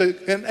given is to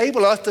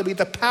enable us to be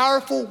the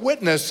powerful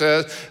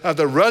witnesses of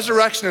the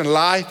resurrection and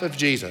life of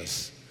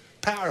Jesus.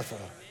 Powerful.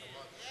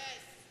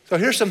 So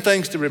here's some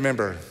things to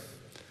remember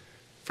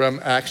from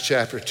Acts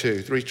chapter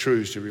 2. 3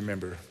 truths to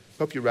remember.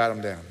 Hope you write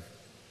them down.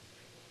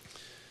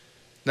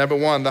 Number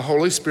 1, the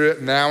Holy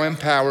Spirit now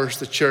empowers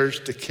the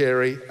church to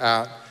carry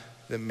out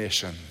the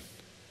mission.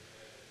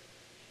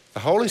 The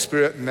Holy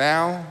Spirit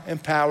now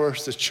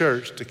empowers the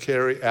church to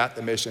carry out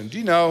the mission. Do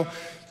you know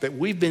that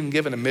we've been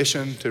given a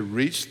mission to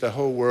reach the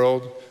whole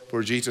world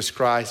for Jesus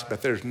Christ,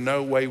 but there's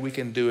no way we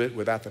can do it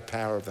without the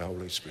power of the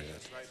Holy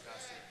Spirit.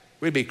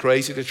 We'd be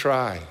crazy to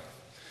try.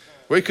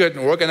 We couldn't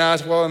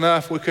organize well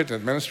enough. We couldn't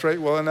administrate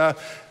well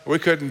enough. We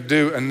couldn't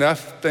do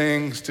enough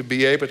things to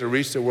be able to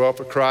reach the world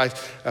for Christ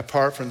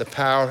apart from the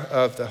power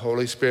of the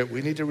Holy Spirit.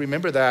 We need to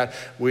remember that.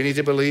 We need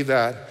to believe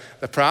that.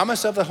 The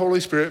promise of the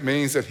Holy Spirit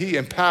means that he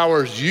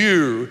empowers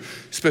you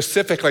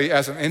specifically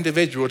as an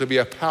individual to be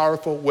a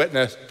powerful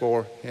witness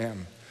for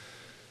him.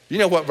 You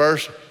know what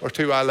verse or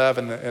two I love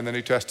in the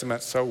New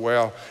Testament so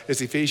well?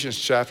 It's Ephesians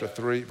chapter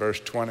 3,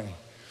 verse 20.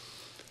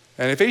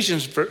 And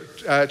Ephesians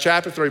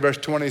chapter 3, verse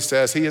 20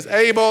 says, he is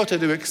able to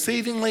do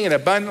exceedingly and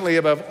abundantly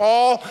above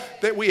all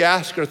that we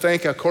ask or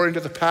think according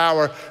to the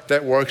power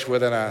that works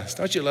within us.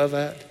 Don't you love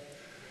that?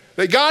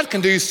 That God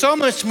can do so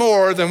much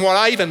more than what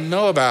I even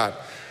know about.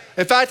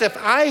 In fact, if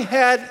I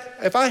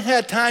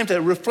had time to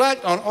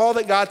reflect on all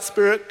that God's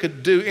Spirit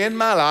could do in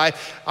my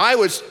life, I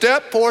would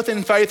step forth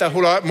in faith a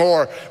whole lot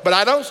more. But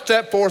I don't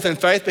step forth in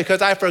faith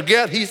because I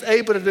forget he's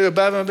able to do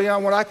above and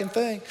beyond what I can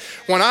think.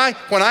 When I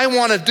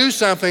want to do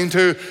something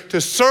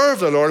to serve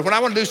the Lord, when I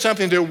want to do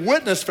something to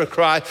witness for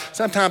Christ,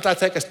 sometimes I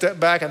take a step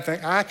back and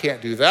think, I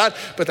can't do that.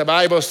 But the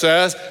Bible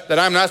says that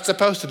I'm not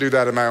supposed to do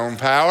that in my own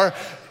power.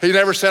 He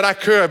never said I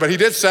could, but he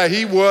did say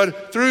he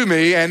would through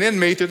me and in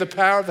me through the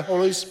power of the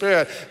Holy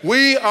Spirit.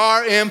 We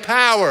are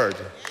empowered.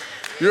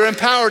 You're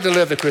empowered to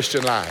live the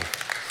Christian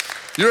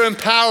life. You're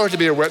empowered to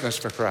be a witness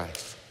for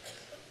Christ.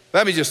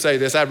 Let me just say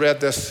this. I read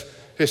this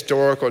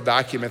historical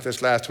document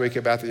this last week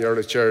about the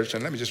early church,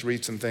 and let me just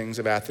read some things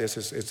about this.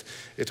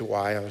 It's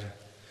wild.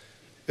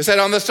 It said,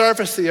 on the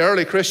surface, the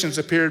early Christians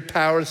appeared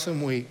powerless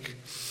and weak.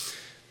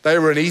 They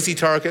were an easy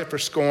target for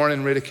scorn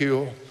and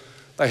ridicule.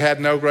 They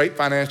had no great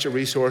financial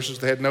resources.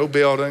 They had no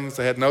buildings.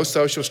 They had no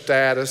social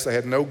status. They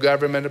had no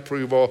government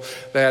approval.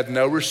 They had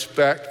no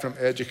respect from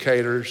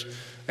educators.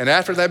 And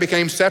after they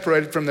became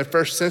separated from their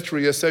first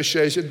century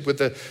association with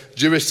the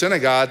Jewish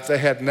synagogues, they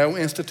had no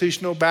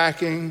institutional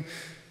backing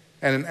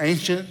and an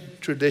ancient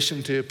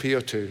tradition to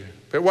appeal to.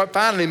 But what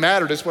finally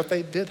mattered is what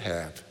they did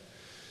have.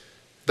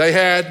 They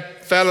had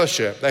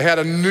fellowship. They had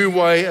a new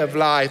way of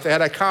life. They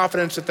had a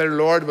confidence that their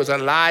Lord was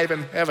alive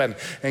in heaven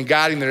and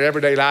guiding their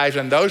everyday lives.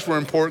 And those were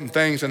important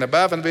things. And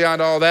above and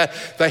beyond all that,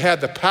 they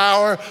had the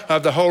power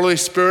of the Holy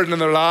Spirit in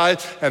their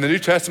lives. And the New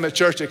Testament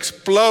church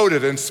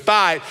exploded in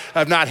spite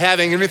of not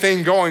having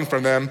anything going for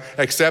them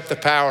except the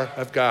power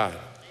of God.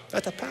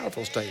 That's a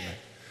powerful statement.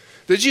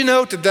 Did you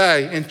know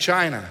today in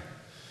China,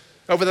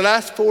 over the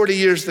last 40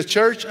 years, the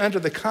church under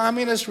the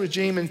communist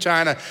regime in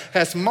China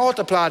has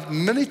multiplied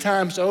many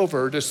times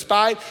over.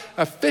 Despite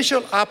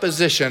official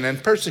opposition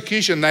and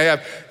persecution, they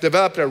have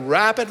developed a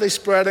rapidly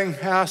spreading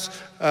house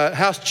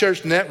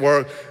church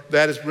network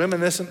that is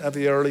reminiscent of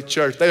the early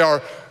church. They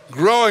are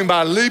growing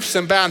by leaps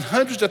and bounds.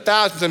 Hundreds of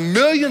thousands and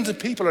millions of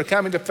people are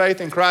coming to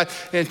faith in Christ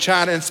in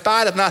China in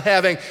spite of not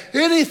having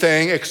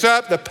anything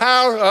except the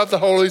power of the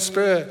Holy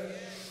Spirit.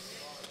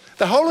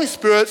 The Holy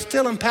Spirit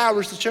still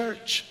empowers the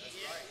church.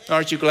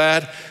 Aren't you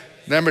glad?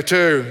 Number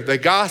two, the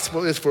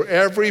gospel is for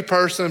every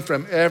person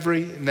from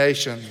every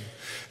nation.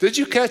 Did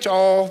you catch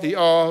all the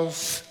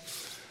alls?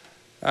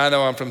 I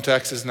know I'm from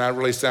Texas and I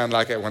really sound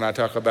like it when I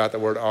talk about the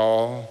word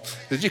all.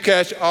 Did you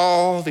catch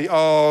all the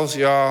alls,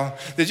 y'all?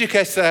 Did you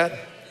catch that?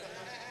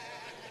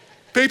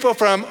 People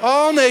from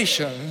all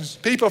nations,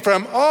 people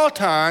from all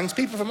tongues,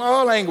 people from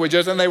all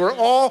languages, and they were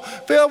all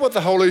filled with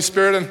the Holy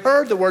Spirit and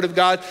heard the word of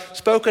God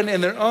spoken in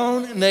their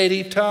own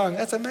native tongue.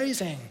 That's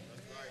amazing.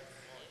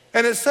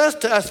 And it says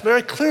to us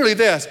very clearly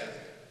this: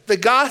 the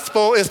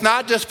gospel is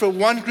not just for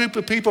one group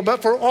of people,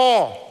 but for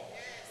all.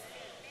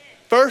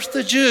 First,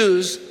 the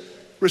Jews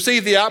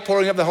received the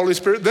outpouring of the Holy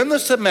Spirit, then the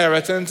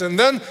Samaritans, and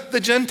then the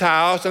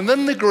Gentiles, and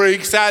then the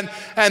Greeks, and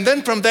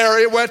then from there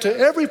it went to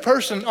every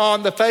person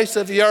on the face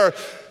of the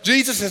earth.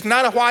 Jesus is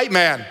not a white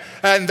man,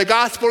 and the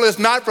gospel is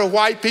not for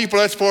white people,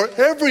 it's for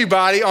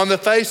everybody on the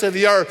face of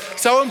the earth.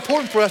 So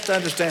important for us to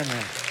understand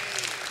that.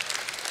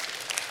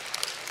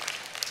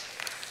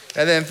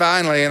 And then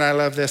finally, and I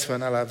love this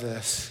one, I love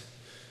this.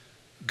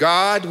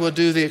 God will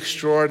do the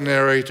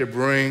extraordinary to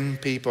bring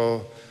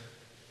people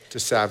to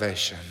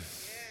salvation.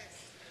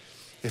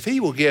 If he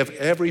will give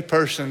every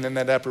person in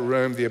that upper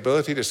room the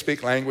ability to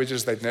speak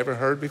languages they've never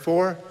heard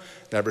before,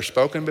 never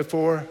spoken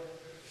before,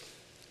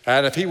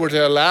 and if he were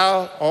to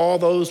allow all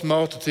those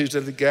multitudes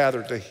that had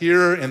gathered to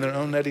hear in their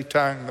own native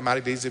tongue the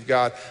mighty deeds of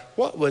God,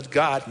 what would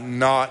God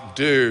not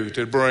do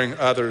to bring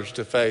others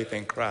to faith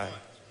in Christ?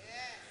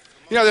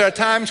 You know, there are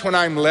times when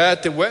I'm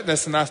led to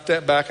witness and I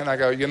step back and I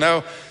go,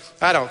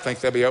 I don't think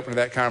they'll be open to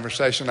that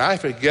conversation. I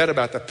forget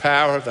about the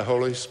power of the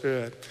Holy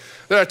Spirit.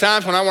 There are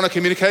times when I want to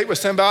communicate with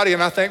somebody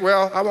and I think,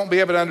 I won't be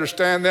able to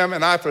understand them,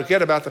 and I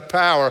forget about the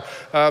power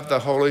of the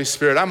Holy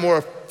Spirit. I'm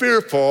more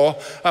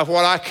fearful of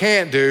what I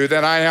can't do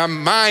than I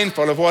am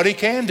mindful of what he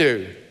can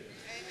do.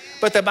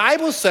 But the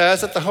Bible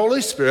says that the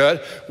Holy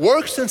Spirit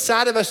works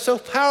inside of us so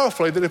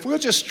powerfully that if we'll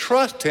just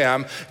trust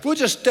him, if we'll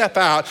just step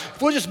out,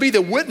 if we'll just be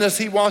the witness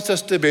he wants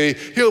us to be,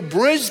 he'll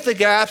bridge the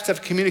gaps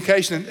of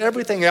communication and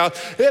everything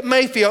else. It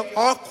may feel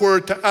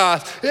awkward to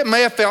us. It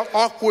may have felt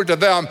awkward to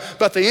them,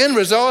 but the end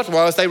result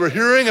was they were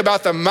hearing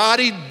about the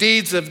mighty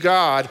deeds of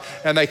God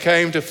and they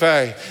came to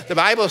faith. The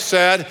Bible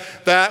said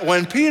that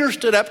when Peter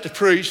stood up to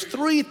preach,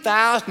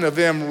 3,000 of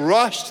them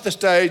rushed to the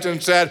stage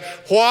and said,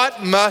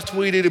 "What must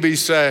we do to be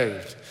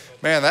saved?"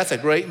 Man, that's a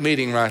great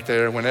meeting right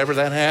there whenever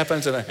that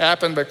happens, and it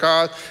happened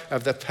because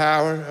of the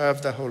power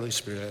of the Holy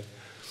Spirit.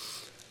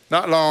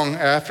 Not long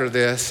after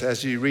this,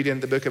 as you read in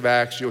the book of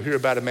Acts, you'll hear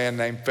about a man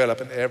named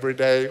Philip, an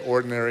everyday,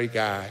 ordinary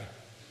guy.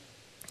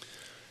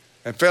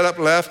 And Philip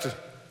left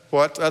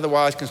what's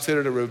otherwise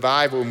considered a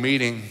revival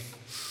meeting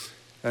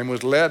and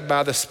was led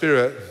by the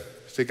Spirit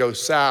to go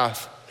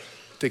south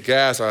to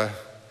Gaza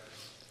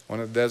on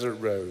a desert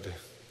road.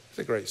 It's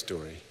a great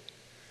story.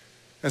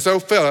 And so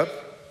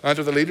Philip,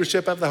 under the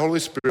leadership of the Holy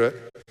Spirit,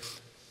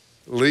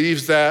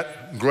 leaves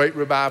that great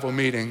revival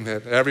meeting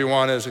that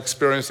everyone is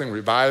experiencing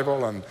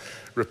revival and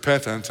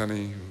repentance, and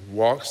he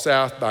walks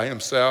south by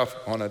himself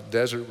on a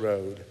desert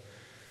road.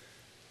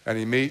 And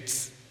he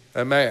meets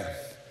a man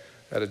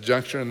at a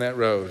juncture in that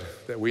road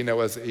that we know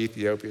as the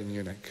Ethiopian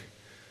eunuch.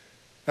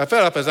 Now,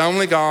 Philip is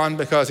only gone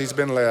because he's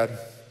been led.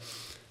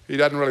 He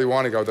doesn't really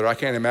want to go there. I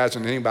can't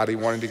imagine anybody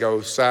wanting to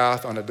go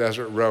south on a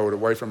desert road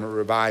away from a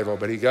revival,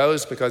 but he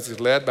goes because he's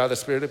led by the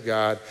Spirit of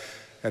God,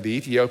 and the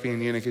Ethiopian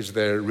eunuch is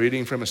there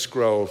reading from a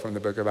scroll from the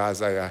book of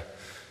Isaiah.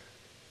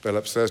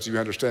 Philip says, "Do you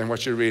understand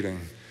what you're reading?"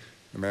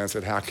 The man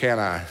said, "How can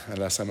I,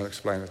 unless someone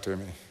explain it to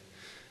me?"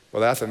 Well,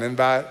 that's an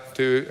invite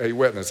to a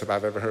witness if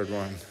I've ever heard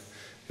one.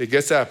 He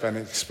gets up and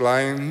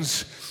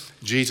explains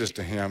Jesus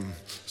to him,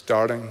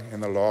 starting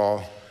in the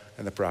law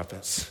and the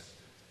prophets.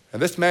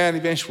 And this man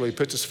eventually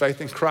puts his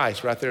faith in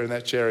Christ right there in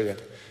that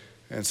chariot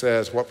and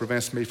says, "What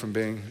prevents me from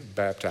being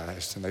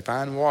baptized?" And they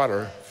find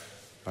water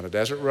on a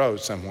desert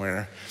road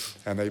somewhere,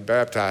 and they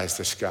baptize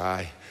this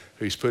guy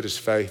who's put his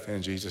faith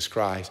in Jesus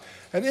Christ.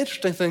 And the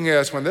interesting thing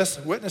is, when this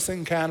witness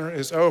encounter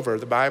is over,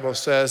 the Bible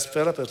says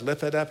Philip is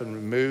lifted up and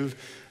removed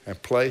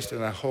and placed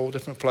in a whole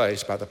different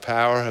place by the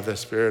power of the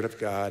Spirit of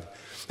God.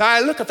 Now, I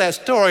look at that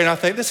story and I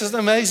think, this is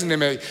amazing to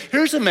me.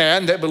 Here's a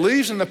man that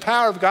believes in the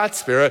power of God's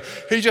Spirit.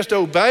 He just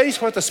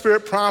obeys what the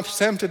Spirit prompts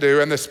him to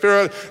do, and the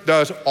Spirit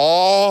does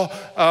all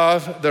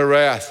of the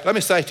rest. Let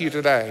me say to you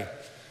today,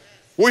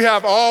 we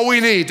have all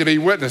we need to be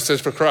witnesses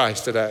for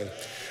Christ today.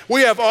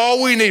 We have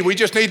all we need. We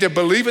just need to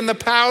believe in the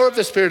power of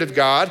the Spirit of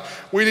God.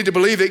 We need to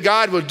believe that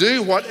God will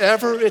do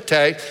whatever it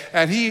takes,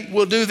 and he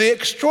will do the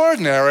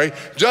extraordinary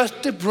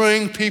just to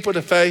bring people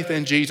to faith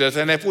in Jesus.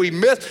 And if we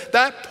miss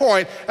that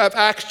point of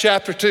Acts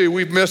chapter 2,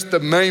 we've missed the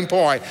main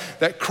point,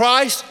 that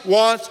Christ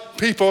wants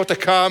people to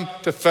come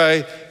to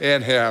faith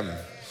in him.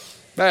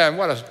 Man,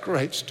 what a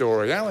great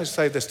story. I want to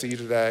say this to you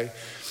today.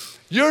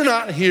 You're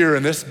not here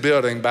in this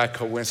building by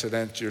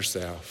coincidence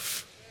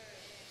yourself.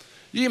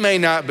 You may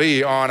not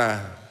be on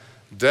a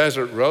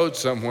desert road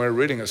somewhere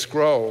reading a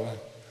scroll,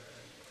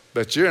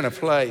 but you're in a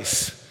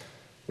place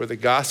where the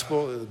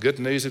gospel, the good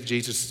news of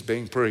Jesus is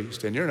being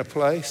preached. And you're in a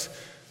place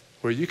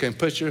where you can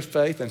put your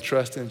faith and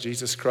trust in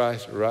Jesus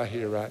Christ right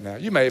here, right now.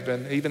 You may have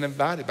been even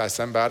invited by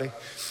somebody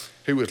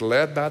who was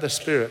led by the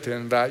Spirit to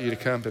invite you to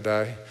come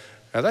today.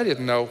 Now, they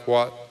didn't know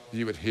what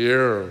you would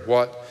hear or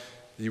what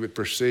you would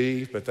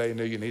perceive, but they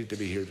knew you needed to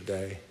be here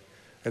today.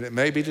 And it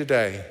may be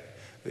today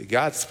that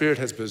God's Spirit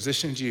has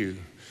positioned you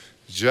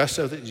just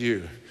so that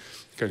you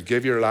can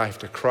give your life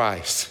to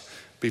Christ,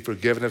 be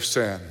forgiven of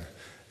sin,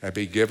 and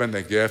be given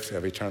the gift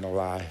of eternal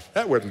life.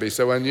 That wouldn't be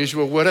so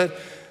unusual, would it?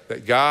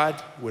 That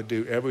God would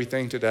do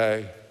everything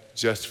today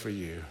just for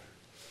you.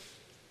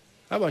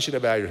 I want you to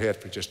bow your head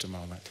for just a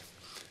moment.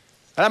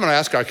 And I'm going to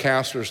ask our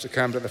counselors to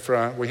come to the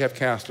front. We have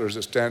counselors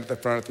that stand at the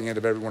front at the end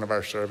of every one of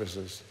our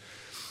services.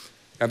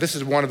 And this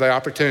is one of the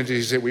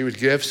opportunities that we would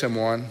give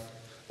someone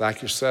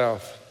like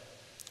yourself.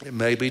 It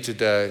may be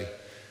today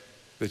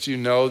that you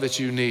know that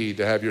you need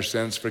to have your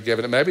sins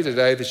forgiven. It may be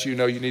today that you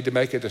know you need to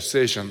make a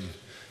decision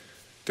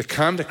to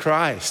come to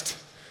Christ,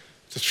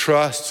 to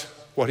trust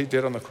what he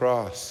did on the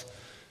cross,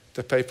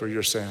 to pay for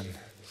your sin.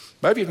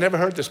 Maybe you've never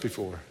heard this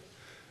before.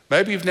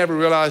 Maybe you've never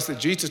realized that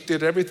Jesus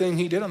did everything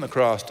he did on the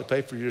cross to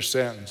pay for your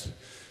sins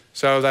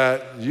so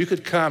that you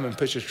could come and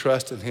put your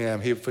trust in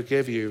him. He would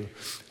forgive you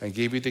and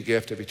give you the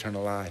gift of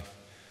eternal life.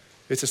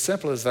 It's as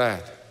simple as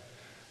that.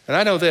 And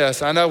I know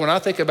this, I know when I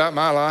think about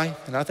my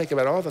life and I think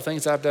about all the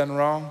things I've done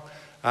wrong,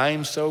 I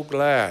am so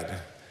glad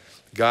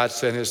God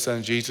sent his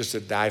son Jesus to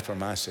die for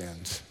my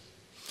sins.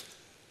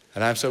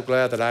 And I'm so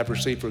glad that I've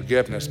received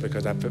forgiveness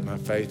because I put my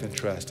faith and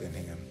trust in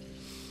him.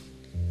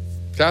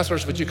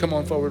 Counselors, would you come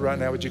on forward right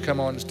now? Would you come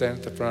on and stand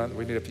at the front?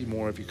 We need a few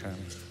more of you coming.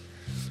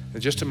 In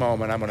just a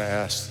moment, I'm going to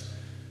ask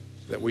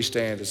that we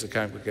stand as a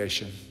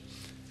congregation.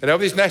 And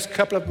over these next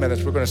couple of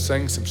minutes, we're going to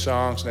sing some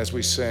songs. And as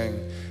we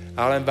sing,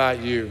 I'll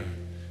invite you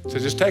to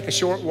just take a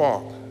short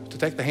walk, to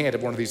take the hand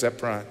of one of these up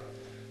front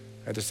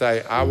and to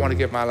say, I want to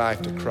give my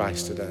life to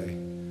Christ today.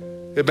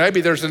 It may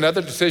be there's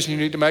another decision you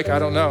need to make, I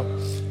don't know.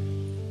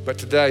 But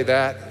today,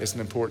 that is an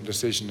important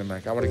decision to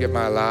make. I want to give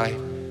my life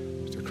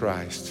to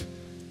Christ.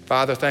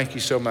 Father, thank you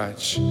so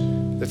much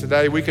that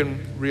today we can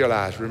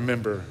realize,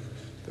 remember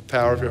the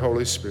power of your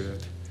Holy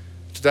Spirit.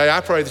 Today, I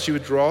pray that you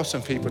would draw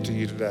some people to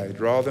you today,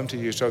 draw them to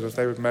you so that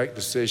they would make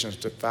decisions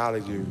to follow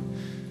you,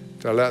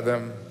 to let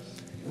them,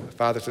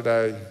 Father,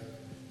 today,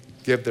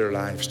 give their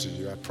lives to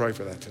you. I pray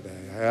for that today.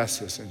 I ask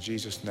this in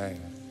Jesus'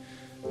 name.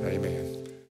 Amen.